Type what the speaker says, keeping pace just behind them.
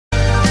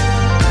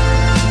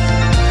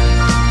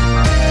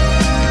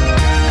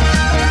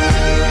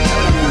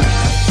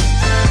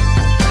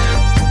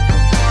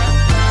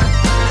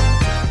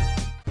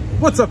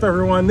What's up,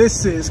 everyone?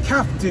 This is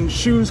Captain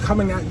Shoes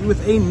coming at you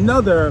with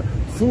another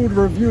food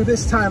review.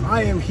 This time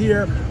I am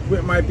here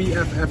with my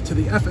BFF to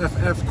the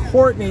FFF,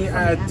 Courtney,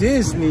 at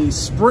Disney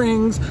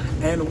Springs,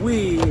 and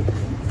we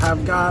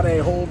have got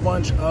a whole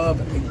bunch of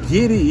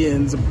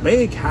Gideon's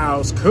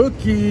Bakehouse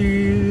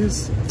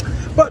cookies.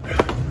 But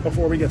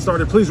before we get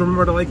started, please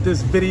remember to like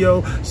this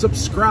video,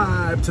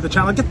 subscribe to the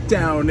channel, get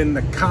down in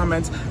the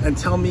comments and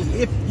tell me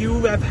if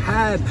you have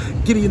had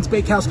Gideon's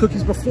Bakehouse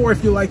cookies before,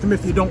 if you like them,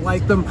 if you don't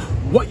like them,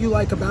 what you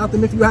like about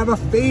them. If you have a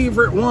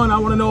favorite one, I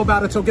want to know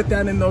about it, so get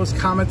down in those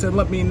comments and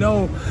let me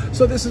know.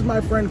 So this is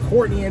my friend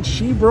Courtney, and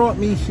she brought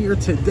me here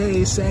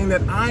today saying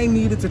that I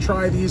needed to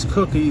try these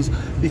cookies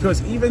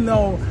because even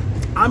though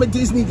I'm a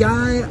Disney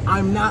guy,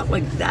 I'm not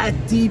like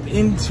that deep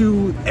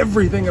into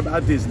everything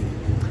about Disney.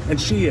 And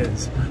she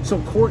is. So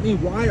Courtney,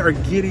 why are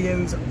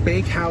Gideon's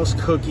Bakehouse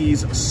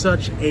cookies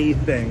such a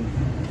thing?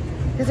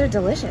 Because they're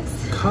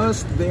delicious.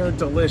 Because they're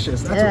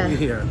delicious. That's what we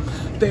hear.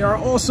 They are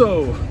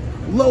also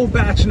low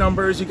batch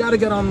numbers. You got to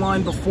get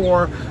online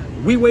before.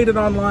 We waited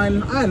online,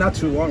 not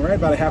too long, right?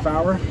 About a half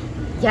hour.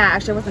 Yeah,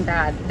 actually it wasn't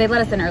bad. They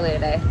let us in early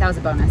today. That was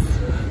a bonus.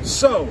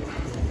 So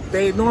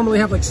they normally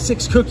have like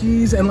 6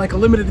 cookies and like a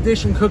limited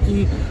edition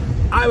cookie.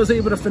 I was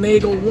able to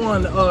finagle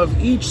one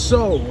of each,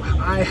 so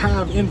I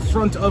have in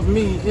front of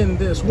me in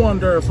this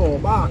wonderful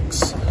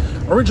box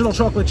original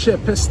chocolate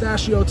chip,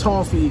 pistachio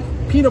toffee,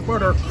 peanut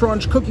butter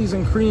crunch, cookies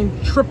and cream,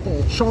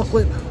 triple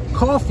chocolate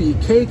coffee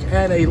cake,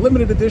 and a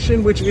limited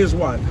edition, which is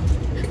what?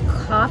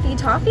 Coffee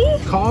toffee?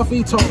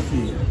 Coffee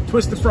toffee.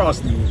 Twisted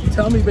Frosty.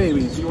 Tell me,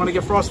 babies, you want to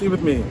get frosty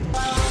with me?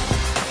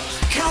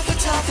 Coffee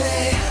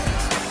toffee,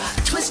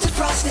 Twisted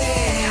Frosty.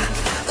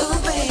 Ooh,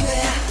 baby,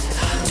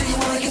 do you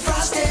want to get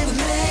frosty with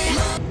me?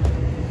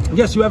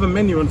 Yes, you have a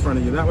menu in front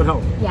of you. That would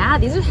help. Yeah,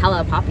 these are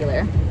hella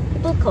popular.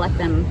 People collect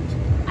them.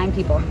 I'm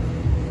people.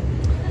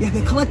 Yeah,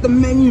 they collect the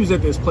menus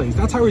at this place.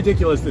 That's how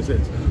ridiculous this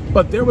is.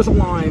 But there was a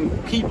line,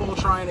 people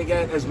trying to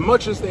get as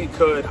much as they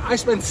could. I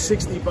spent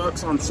 60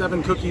 bucks on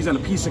 7 cookies and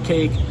a piece of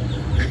cake,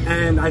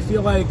 and I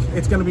feel like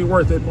it's going to be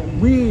worth it. But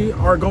we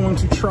are going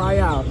to try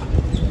out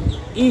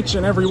each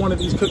and every one of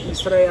these cookies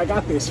today. I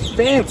got this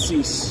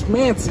fancy,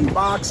 smancy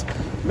box.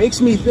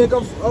 Makes me think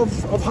of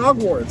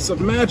Hogwarts,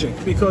 of magic,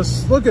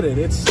 because look at it,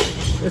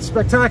 it's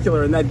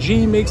spectacular, and that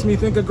G makes me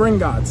think of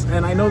Gringotts.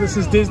 And I know this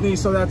is Disney,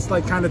 so that's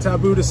like kind of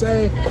taboo to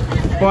say,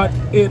 but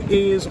it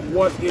is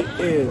what it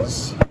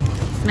is.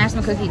 Smash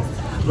some cookies.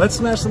 Let's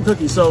smash some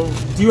cookies. So,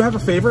 do you have a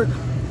favorite?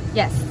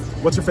 Yes.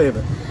 What's your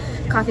favorite?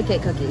 Coffee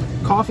cake cookie.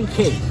 Coffee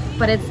cake.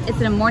 But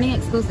it's a morning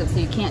exclusive, so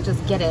you can't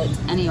just get it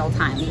any old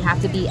time. You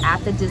have to be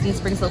at the Disney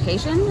Springs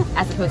location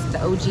as opposed to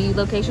the OG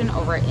location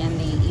over in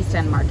the East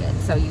End Market.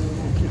 So you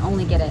can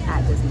only get it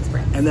at Disney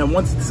Springs. And then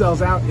once it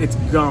sells out, it's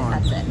gone.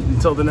 That's it.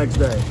 Until the next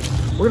day.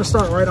 We're gonna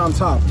start right on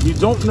top. You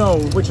don't know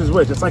which is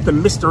which. It's like the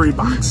mystery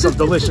box of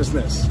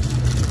deliciousness.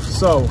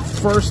 So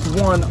first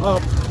one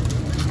up,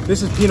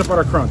 this is peanut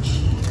butter crunch,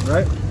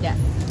 right? Yeah.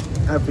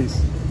 Have a piece.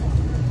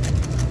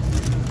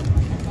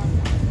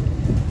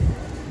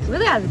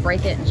 Really have to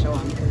break it and show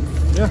them.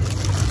 Yeah.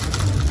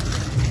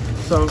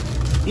 So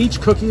each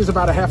cookie is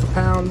about a half a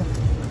pound.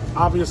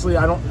 Obviously,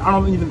 I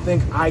don't even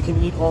think I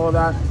can eat all of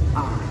that.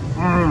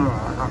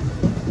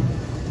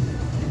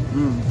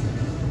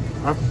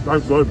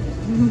 That's good.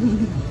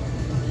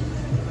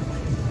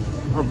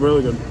 That's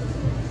really good.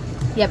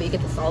 Yeah, but you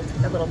get the salt,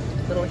 that little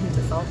hint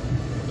of salt.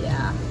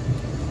 Yeah.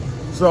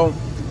 So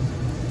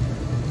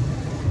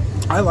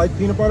I like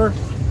peanut butter.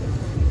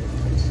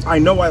 I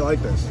know I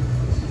like this,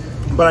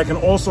 but I can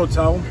also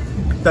tell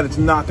that it's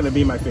not going to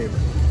be my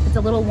favorite. It's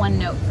a little one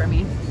note for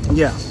me.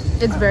 Yeah.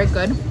 It's very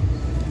good.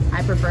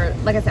 I prefer,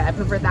 like I said, I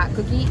prefer that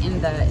cookie in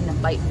the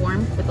bite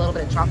form with a little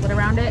bit of chocolate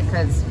around it,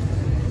 because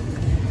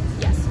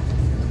yes.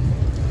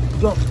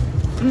 So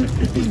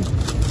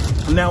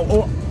now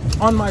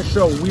on my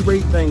show, we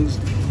rate things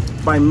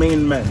by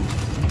main men.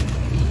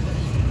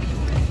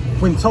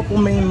 Quintuple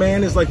main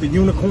man is like the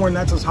unicorn.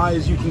 That's as high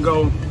as you can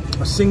go.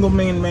 A single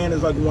main man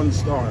is like 1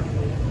 star.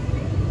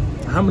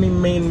 How many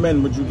main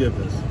men would you give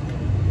this?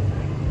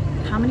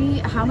 How many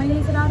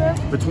is it out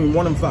of? Between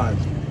 1 and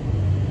 5.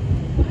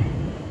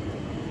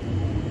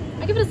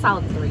 I give it a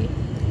solid 3.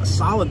 A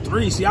solid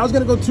 3. See, I was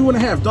gonna go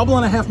 2.5, double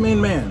and a half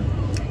main man.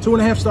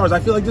 2.5 stars.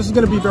 I feel like this is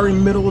gonna be very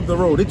middle of the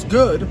road. It's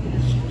good.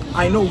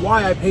 I know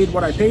why I paid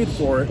what I paid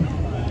for it.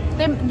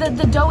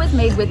 The dough is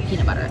made with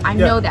peanut butter. I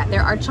know that.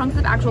 There are chunks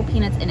of actual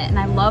peanuts in it, and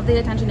I love the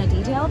attention to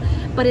detail,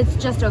 but it's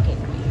just okay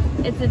for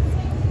me. It's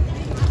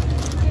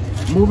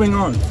moving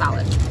on.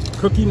 Solid.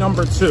 Cookie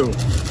number 2.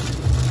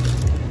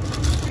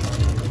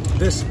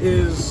 This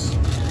is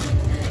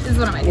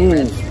one of my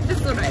favorites. Ooh. This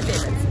is one of my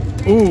favorites.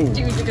 Ooh. Dude,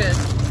 you're good.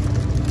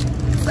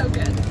 So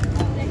good.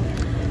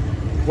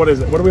 What is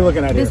it? What are we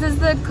looking at here? This is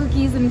the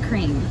cookies and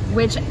cream,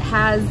 which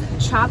has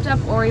chopped up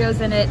Oreos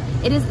in it.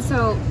 It is,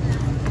 so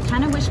I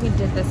kind of wish we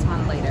did this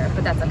one later,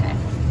 but that's okay.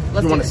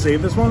 You want to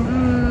save this one?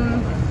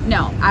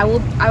 No, I'm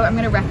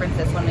going to reference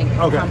this when we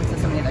come to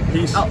some of the other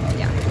cookies. Peace. Oh,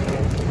 yeah.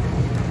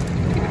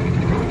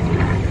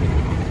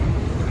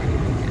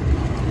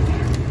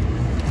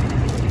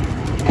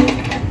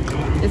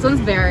 This one's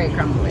very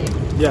crumbly.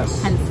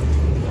 Yes. Hence,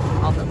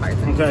 also parts.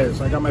 Okay,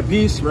 so I got my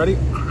piece ready.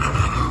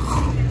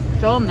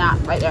 Show them that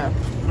right there.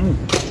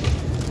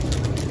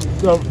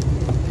 So,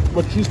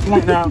 what she's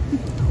pointing out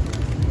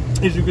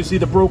is you can see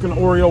the broken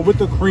Oreo with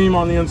the cream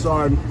on the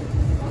inside.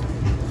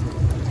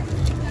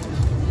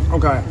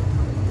 Okay.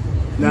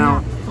 Now,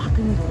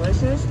 fucking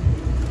delicious.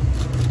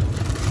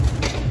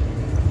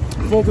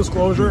 full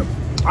disclosure,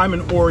 I'm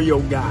an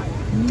Oreo guy.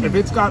 If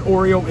it's got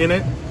Oreo in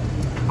it,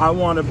 I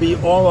want to be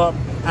all up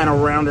and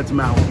around its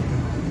mouth.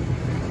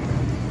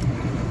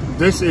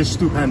 This is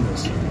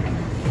stupendous.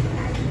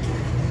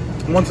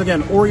 Once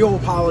again, Oreo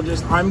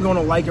apologist. I'm going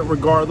to like it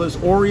regardless.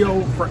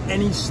 Oreo for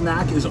any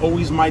snack is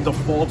always my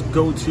default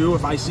go-to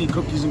if I see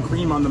cookies and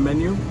cream on the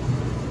menu.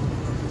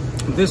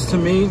 This to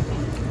me,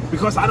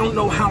 because I don't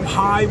know how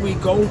high we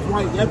go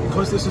quite yet,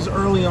 because this is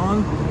early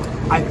on,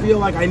 I feel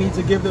like I need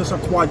to give this a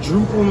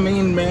quadruple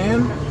main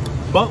man,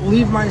 but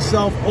leave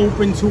myself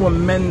open to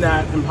amend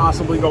that and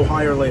possibly go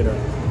higher later.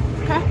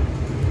 Okay.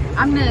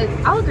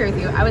 I'll agree with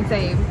you. I would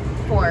say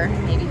 4,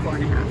 maybe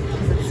 4.5,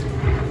 because it's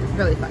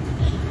really fun.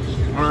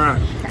 All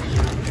right.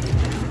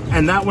 Okay.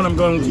 And that one I'm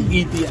going to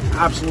eat the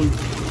absolute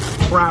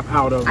crap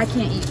out of. I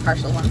can't eat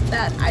partial ones.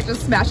 That I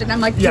just smash it and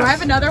I'm like, do Yes. I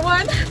have another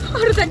one? How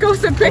did that go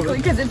so quickly?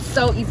 Because it's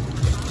so easy.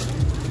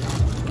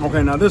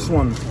 Okay, now this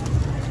one.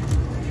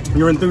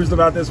 You're enthused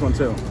about this one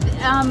too.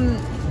 I'm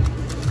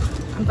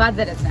glad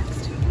that it's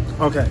next.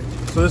 Okay,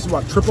 so this is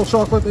what, triple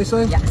chocolate they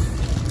say? Yes.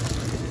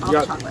 All You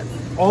the got chocolates.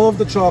 all of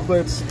the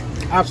chocolates,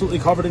 absolutely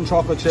covered in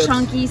chocolate chips.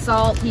 Chunky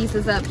salt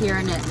pieces up here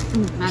in it.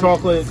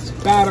 Chocolate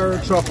batter,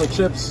 chocolate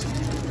chips.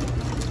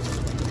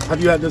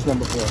 Have you had this one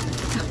before?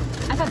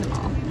 I've had them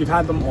all. You've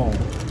had them all.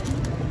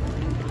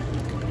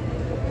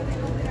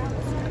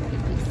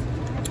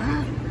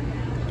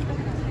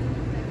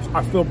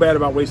 I feel bad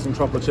about wasting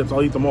chocolate chips.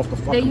 I'll eat them off the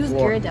fucking They use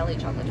floor.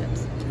 Ghirardelli chocolate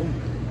chips.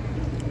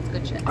 It's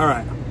good shit. All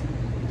right.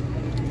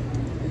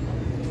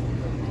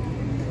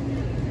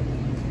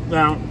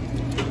 Now,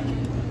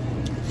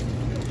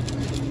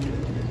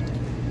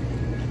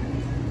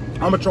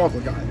 I'm a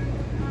chocolate guy.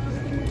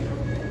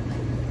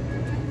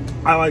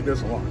 I like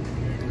this a lot.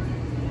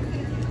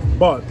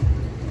 But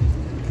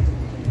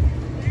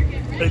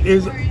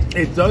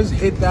it does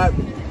hit that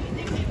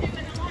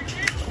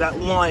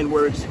line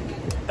where it's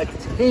a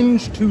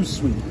tinge too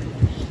sweet.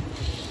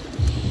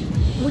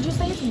 Would you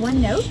say it's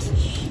one note?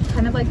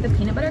 Kind of like the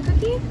peanut butter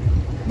cookie?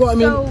 Well, I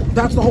mean, So-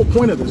 that's the whole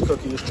point of this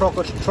cookie, is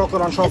chocolate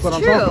on chocolate It's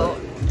on true,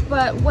 chocolate.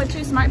 but what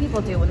two smart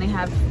people do when they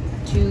have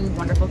two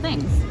wonderful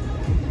things?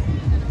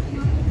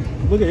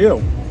 Look at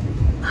you.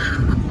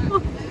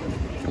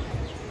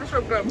 That's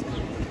so good.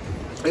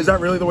 Is that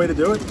really the way to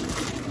do it?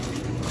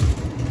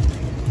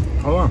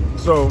 Hold on.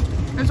 So,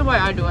 That's the way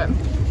I do it.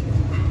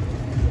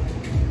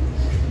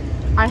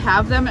 I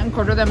have them and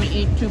quarter them and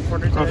eat 2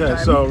 quarters at a okay,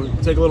 time. so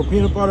take a little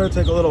peanut butter,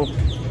 take a little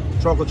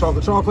chocolate.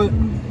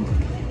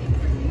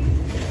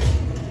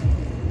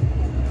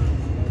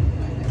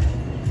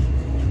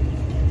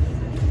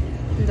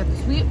 You got the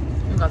sweet,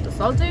 you got the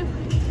salty.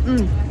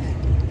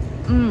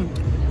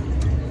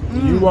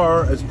 You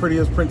are as pretty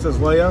as Princess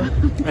Leia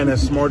and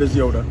as smart as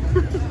Yoda.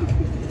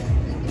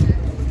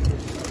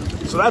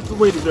 So that's the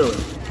way to do it.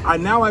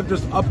 I've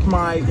just upped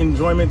my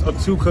enjoyment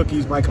of 2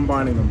 cookies by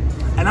combining them.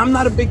 And I'm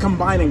not a big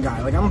combining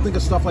guy. Like, I don't think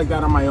of stuff like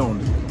that on my own.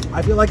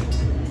 I feel like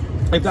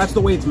if that's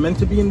the way it's meant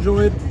to be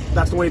enjoyed,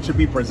 that's the way it should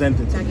be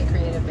presented to Gotta me. get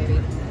creative, baby.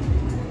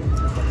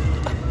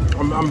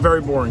 I'm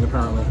very boring,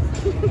 apparently.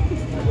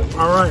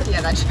 All right.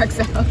 Yeah, that checks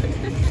out.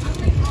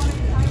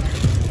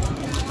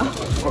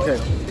 Okay.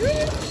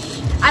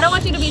 I don't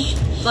want you to be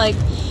like,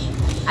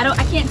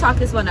 I can't talk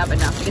this one up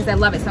enough because I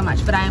love it so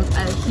much, but I'm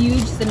a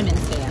huge cinnamon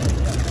fan.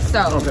 So,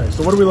 Okay,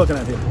 so what are we looking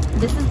at here?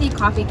 this is the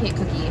coffee cake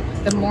cookie,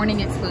 the morning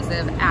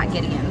exclusive at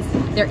Gideon's.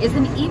 There is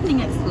an evening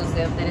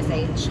exclusive that is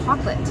a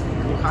chocolate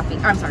coffee,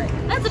 I'm sorry,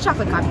 that's a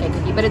chocolate coffee cake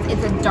cookie, but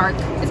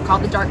it's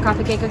called the dark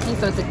coffee cake cookie,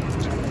 so it's a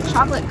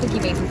chocolate cookie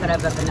base instead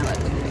of a vanilla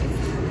cookie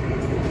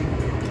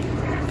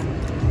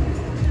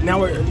base.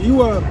 Now, did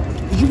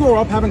you grow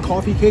up having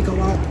coffee cake a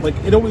lot? Like,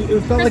 it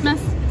felt Christmas.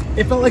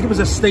 it felt like it was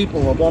a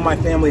staple of all my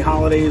family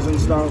holidays and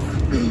stuff.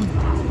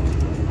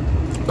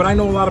 But I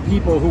know a lot of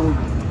people who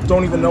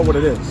don't even know what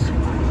it is. I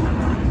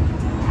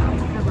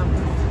love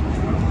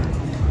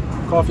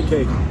this. Coffee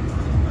cake.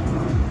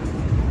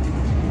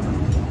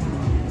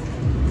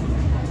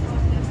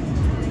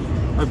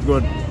 That's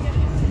good.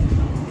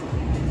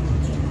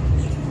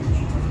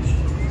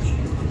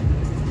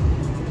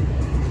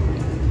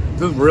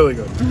 This is really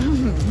good.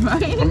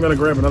 Right? I'm gonna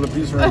grab another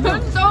piece right now.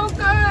 It's so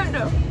good.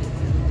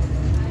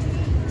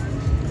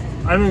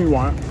 I know you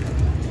want it.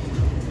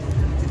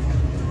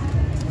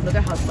 Look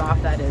at how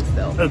soft that is,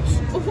 Phil. It's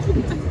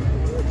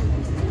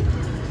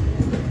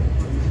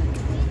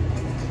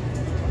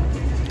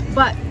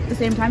But at the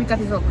same time, you got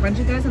these little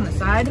crunchy guys on the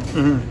side.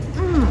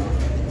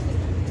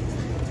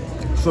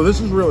 so this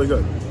is really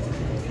good.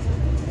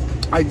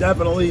 I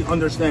definitely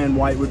understand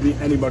why it would be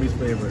anybody's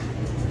favorite,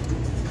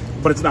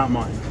 but it's not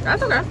mine.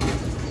 That's okay.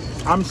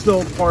 I'm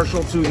still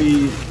partial to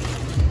the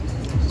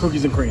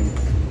cookies and cream.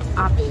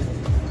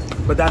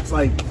 Obvi. But that's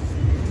like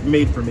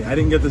made for me. I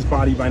didn't get this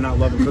body by not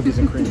loving cookies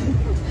and cream.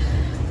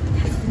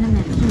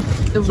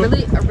 A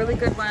really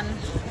good one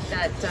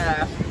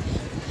that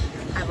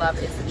I love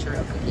is the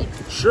churro cookie.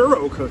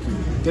 Churro cookie.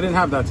 They didn't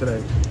have that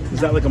today. Is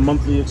that like a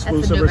monthly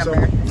exclusive or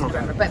something?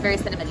 Okay. But very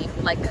cinnamony,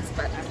 like this,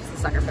 but I'm just a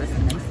sucker for the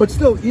cinnamon. But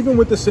still, even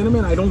with the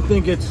cinnamon, I don't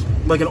think it's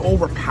like an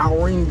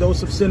overpowering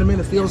dose of cinnamon.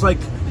 It feels like,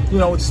 you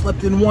know, it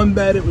slept in one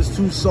bed, it was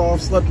too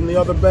soft, slept in the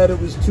other bed,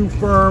 it was too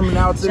firm, and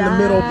now it's in the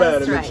middle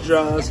bed, and it's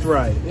just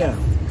right. Yeah.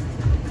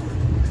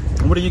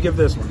 And what do you give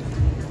this one?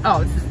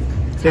 Oh,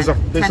 this is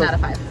 10 out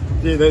of 5.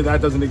 Yeah,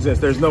 that doesn't exist.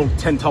 There's no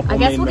tentuple main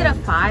man. I guess we'll get a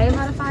 5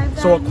 out of 5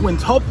 then. So a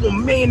quintuple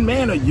main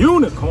man, a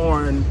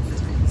unicorn.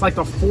 It's like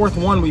the 4th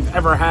one we've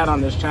ever had on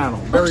this channel.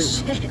 Very,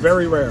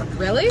 very rare.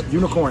 Really?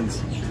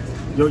 Unicorns.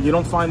 You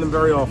don't find them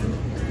very often.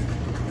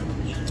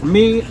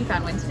 Me. You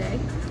found Wednesday.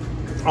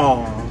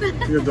 Aw,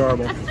 you're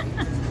adorable.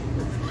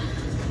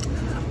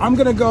 I'm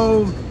gonna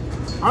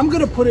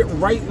put it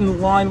right in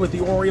line with the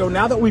Oreo.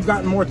 Now that we've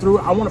gotten more through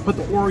it, I want to put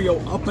the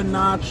Oreo up a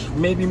notch,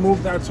 maybe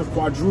move that to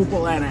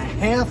quadruple and a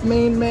half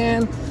main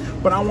man,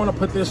 but I want to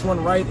put this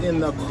one right in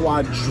the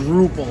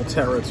quadruple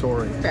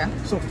territory. Fair.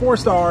 So 4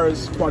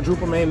 stars,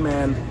 quadruple main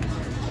man,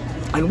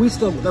 and we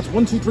still, that's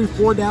 1, 2, 3,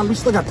 4 down. We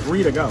still got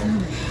 3 to go.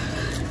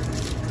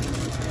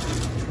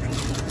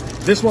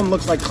 This one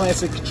looks like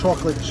classic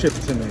chocolate chip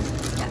to me.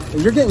 Yes.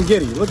 And you're getting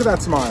giddy. Look at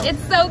that smile.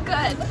 It's so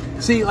good.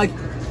 See, like,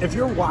 if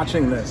you're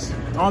watching this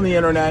on the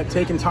internet,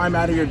 taking time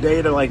out of your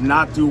day to like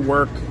not do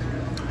work,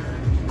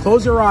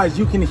 close your eyes,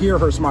 you can hear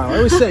her smile. I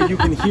always say you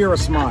can hear a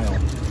smile.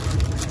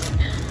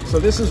 So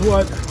this is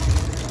what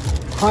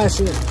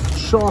classic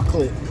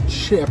chocolate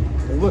chip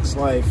looks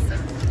like,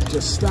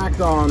 just stacked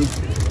on.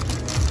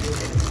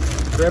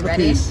 Grab a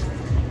piece.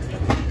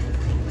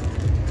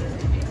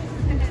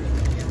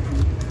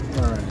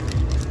 All right.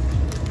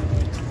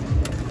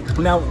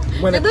 Now,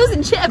 when you're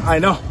losing chips. I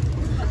know.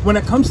 When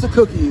it comes to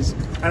cookies,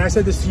 and I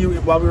said this to you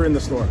while we were in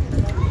the store,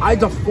 I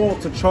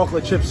default to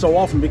chocolate chip so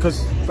often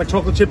because like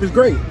chocolate chip is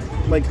great.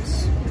 Like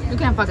you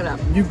can't fuck it up.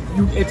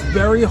 It's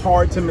very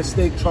hard to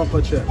mistake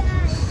chocolate chip.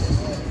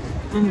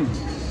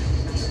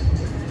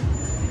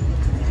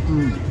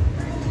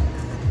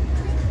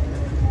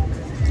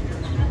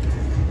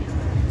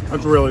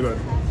 That's really good.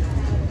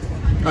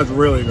 That's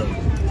really good.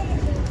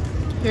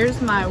 Here's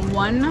my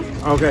one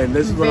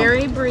this is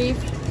very brief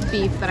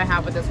beef that I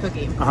have with this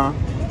cookie.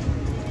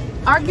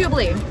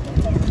 Arguably,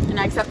 and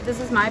I accept this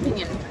is my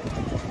opinion,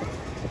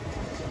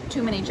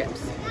 too many chips.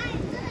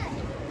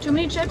 Too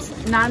many chips,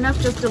 not enough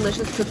just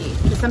delicious cookie.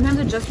 Because sometimes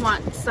I just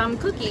want some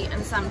cookie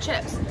and some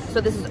chips.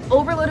 So this is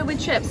overloaded with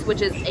chips,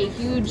 which is a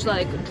huge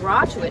like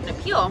draw to it and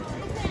appeal.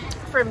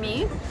 For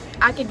me,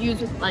 I could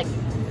use like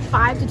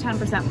 5 to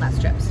 10%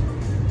 less chips.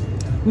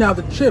 Now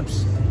the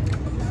chips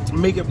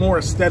make it more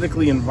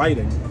aesthetically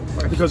inviting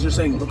because you're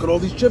saying, look at all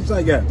these chips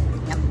I get.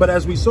 Yep. But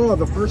as we saw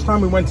the first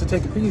time we went to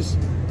take a piece,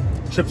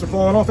 chips are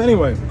falling off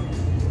anyway.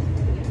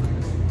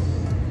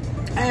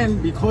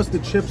 And because the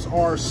chips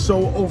are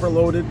so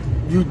overloaded,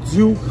 you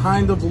do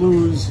kind of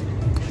lose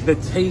the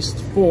taste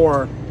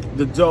for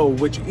the dough,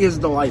 which is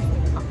delightful.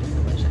 Oh,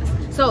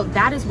 delicious. So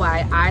that is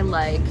why I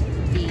like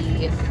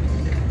the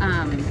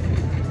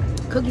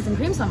cookies and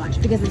cream so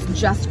much, because it's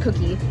just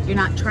cookie. You're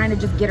not trying to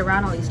just get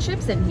around all these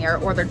chips in here,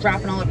 or they're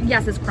dropping all over.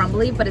 Yes, it's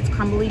crumbly, but it's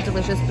crumbly,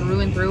 delicious through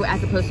and through,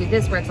 as opposed to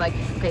this where it's like,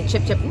 okay,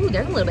 chip, chip, ooh,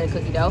 there's a little bit of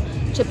cookie dough,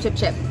 chip, chip,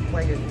 chip,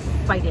 where you're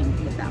fighting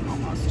with them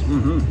almost.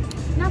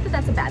 Not that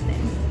that's a bad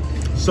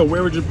thing. So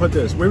where would you put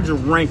this? Where would you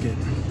rank it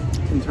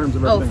in terms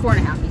of everything?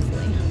 4.5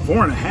 easily.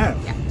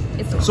 4.5? Yeah.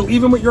 It's so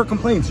even with your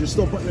complaints, you're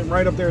still putting it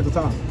right up there at the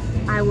top.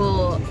 I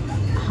will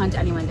hunt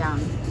anyone down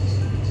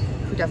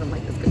who doesn't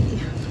like this cookie.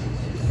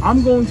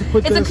 I'm going to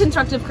put this... It's a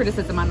constructive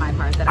criticism on my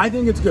part. That I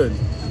think it's good.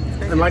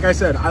 And like I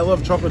said, I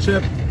love chocolate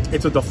chip.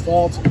 It's a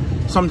default.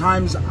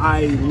 Sometimes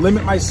I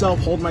limit myself,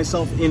 hold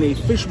myself in a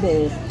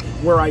fishbowl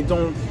where I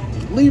don't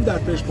leave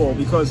that fishbowl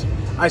because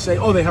I say,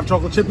 oh, they have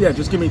chocolate chip? Yeah,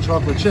 just give me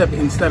chocolate chip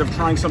instead of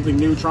trying something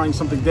new, trying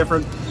something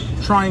different,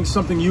 trying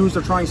something used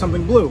or trying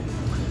something blue.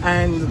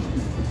 And,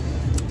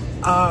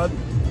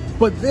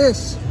 but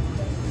this,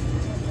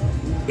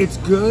 it's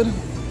good.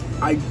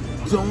 I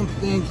don't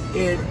think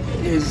it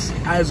is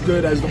as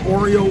good as the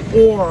Oreo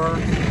or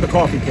the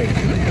coffee cake.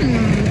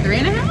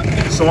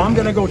 3.5? So I'm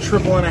gonna go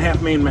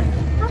 3.5 main man.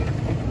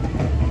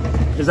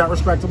 Is that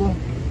respectable?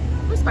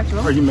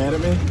 Respectable. Are you mad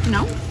at me?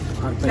 No.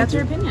 Right, that's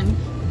your opinion.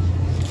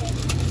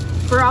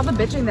 For all the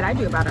bitching that I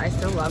do about it, I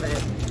still love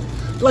it.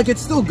 Like,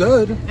 it's still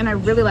good. And I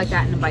really like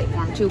that in a bite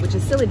form too, which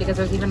is silly because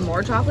there's even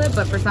more chocolate,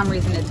 but for some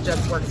reason it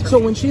just works for me. So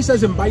when she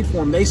says in bite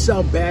form, they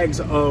sell bags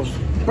of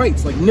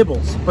bites, like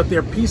nibbles, but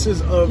they're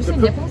pieces of the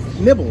nipples?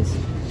 Nibbles.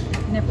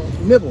 Nibbles.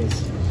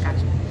 Nibbles.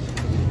 Gotcha.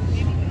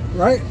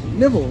 Right?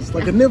 Nibbles,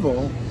 like a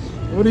nibble.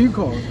 What do you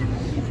call it?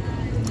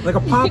 Like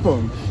a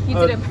pop-em. You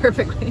did it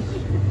perfectly.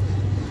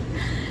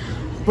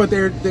 But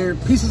they're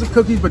pieces of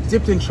cookies, but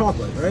dipped in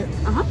chocolate, right?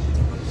 Uh-huh.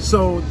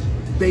 So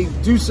they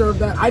do serve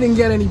that. I didn't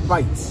get any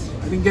bites.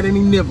 I didn't get any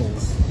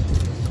nibbles.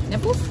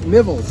 Nipples?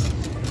 Nibbles.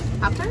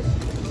 Pop-Tart?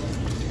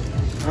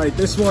 All right,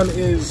 this one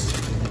is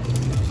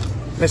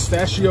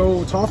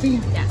pistachio toffee.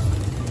 Yes.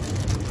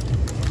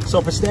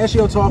 So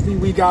pistachio toffee,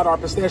 we got our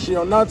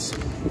pistachio nuts,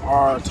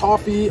 our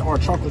toffee, our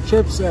chocolate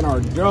chips, and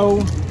our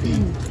dough.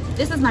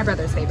 This is my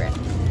brother's favorite.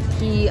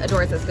 He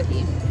adores this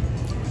cookie.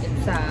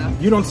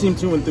 It's You don't seem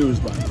too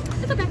enthused by it.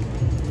 It's okay.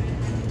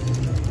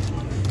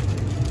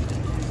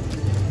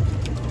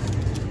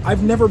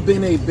 I've never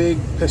been a big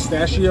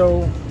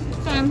pistachio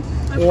Same.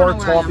 That's or kinda where I am.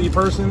 toffee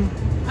person.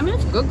 I mean,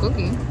 it's a good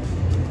cookie.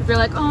 If you're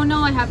like, oh no,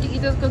 I have to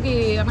eat this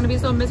cookie, I'm gonna be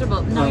so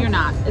miserable. No, you're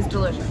not. It's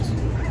delicious.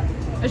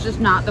 It's just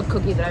not the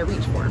cookie that I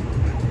reach for.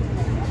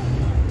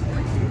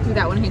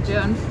 That one hit you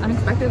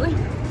unexpectedly.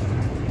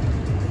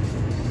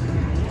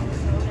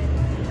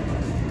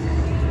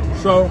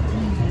 So,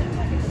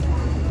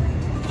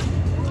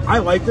 I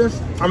like this.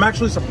 I'm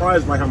actually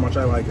surprised by how much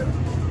I like it.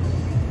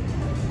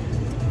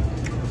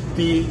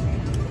 The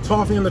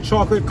toffee and the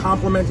chocolate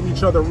complementing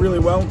each other really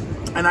well.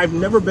 And I've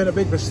never been a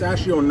big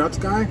pistachio nuts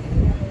guy,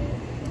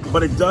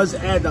 but it does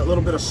add that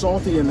little bit of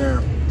salty in there,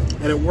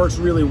 and it works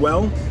really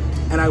well.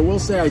 And I will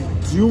say I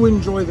do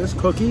enjoy this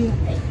cookie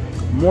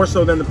more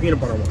so than the peanut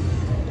butter one.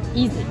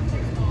 Easy.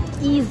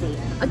 Easy.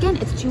 Again,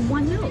 it's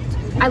 2-1 note.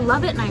 I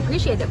love it and I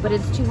appreciate it, but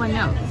it's 2-1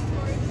 note.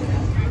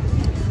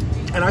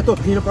 And I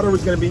thought peanut butter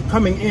was going to be,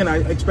 coming in, I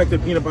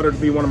expected peanut butter to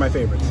be one of my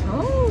favorites.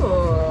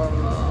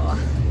 Oh.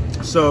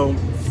 So.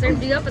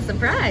 Served you up a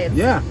surprise.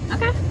 Yeah.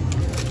 Okay.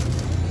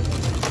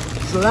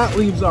 So that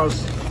leaves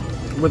us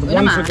with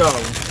one to go.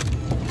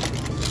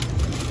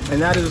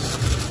 And that is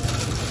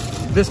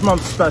this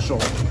month's special.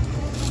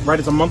 Right?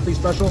 It's a monthly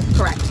special?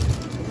 Correct.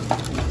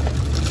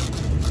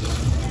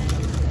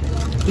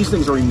 These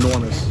things are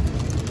enormous.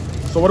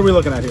 So what are we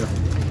looking at here?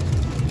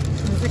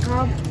 What is it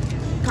called?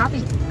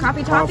 Coffee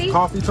toffee?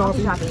 Coffee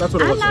toffee? That's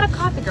what it I'm looks not like. a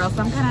coffee girl,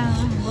 so I'm kind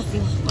of, we'll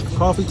see.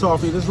 Coffee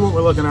toffee. This is what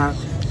we're looking at.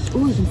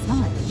 Ooh, you can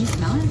smell it. Can you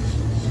smell it?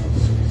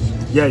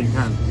 Yeah, you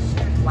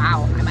can.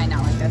 Wow, I might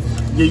not like this.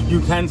 You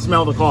can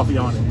smell the coffee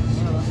on it.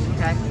 Oh,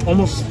 okay.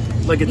 Almost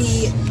like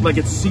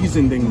it's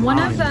seasoned in One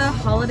lime. of the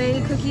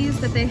holiday cookies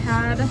that they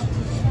had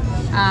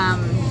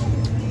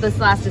this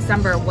last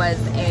December was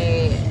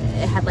it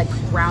had like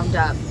ground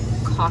up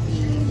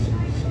coffee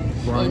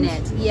Grinds? in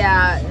it.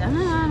 Yeah, I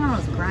don't know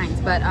if it was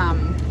grinds, but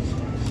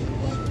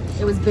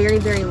it was very,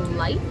 very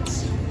light.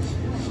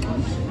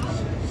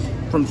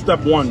 From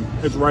step one,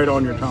 it's right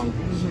on your tongue.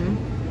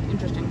 Mm-hmm.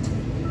 Interesting.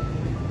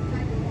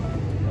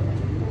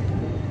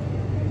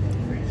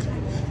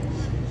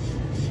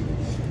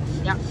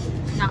 Yeah,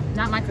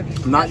 not my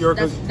cookie. Not your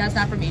cookie? That's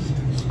not for me.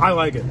 I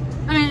like it.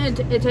 I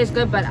mean, it tastes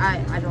good, but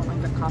I don't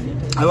like the coffee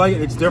taste. I like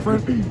it. It's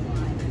different.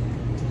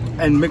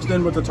 And mixed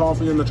in with the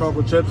toffee and the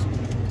chocolate chips.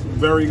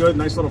 Very good.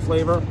 Nice little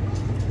flavor.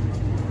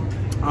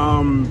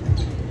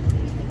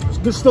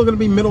 It's still going to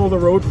be middle of the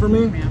road for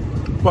me. Yeah.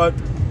 But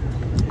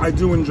I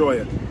do enjoy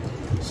it.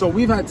 So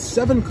we've had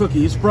 7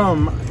 cookies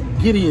from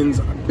Gideon's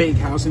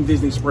Bakehouse in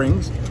Disney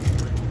Springs.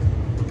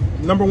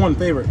 Number 1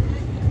 favorite.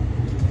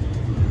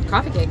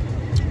 Coffee cake.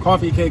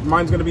 Coffee cake.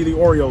 Mine's going to be the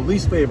Oreo.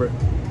 Least favorite.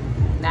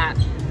 That.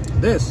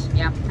 This.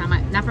 Yeah,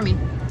 not for me.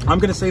 I'm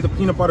going to say the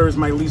peanut butter is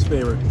my least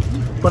favorite.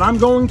 But I'm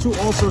going to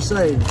also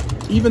say,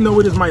 even though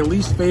it is my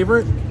least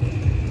favorite,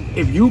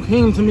 if you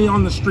came to me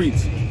on the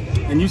streets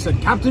and you said,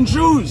 Captain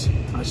Shoes,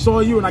 I saw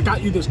you and I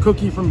got you this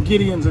cookie from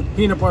Gideon's and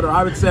peanut butter,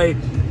 I would say,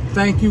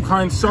 thank you,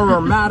 kind sir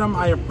or madam.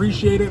 I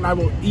appreciate it and I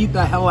will eat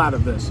the hell out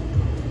of this.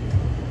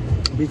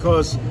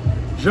 Because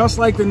just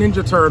like the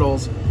Ninja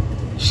Turtles,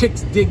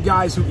 chicks dig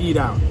guys who eat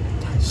out.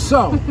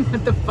 So,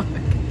 What the fuck?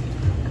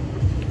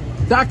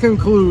 that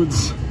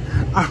concludes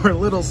our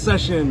little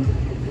session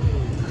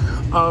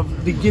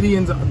of the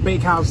Gideon's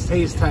Bakehouse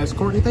Taste Test.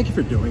 Courtney, thank you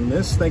for doing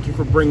this. Thank you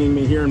for bringing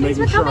me here and Thanks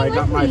making for sure I coming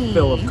got with my me.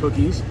 fill of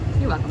cookies.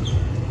 You're welcome.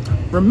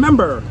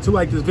 Remember to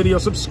like this video,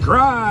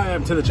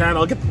 subscribe to the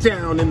channel, get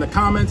down in the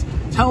comments,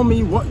 tell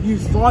me what you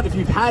thought, if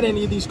you've had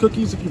any of these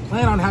cookies, if you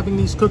plan on having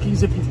these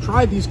cookies, if you've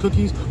tried these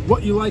cookies,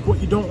 what you like, what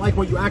you don't like,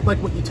 what you act like,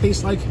 what you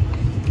taste like.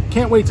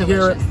 Can't wait to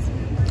hear it.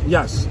 Delicious.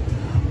 Yes.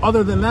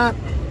 Other than that,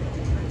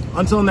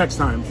 until next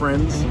time,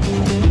 friends.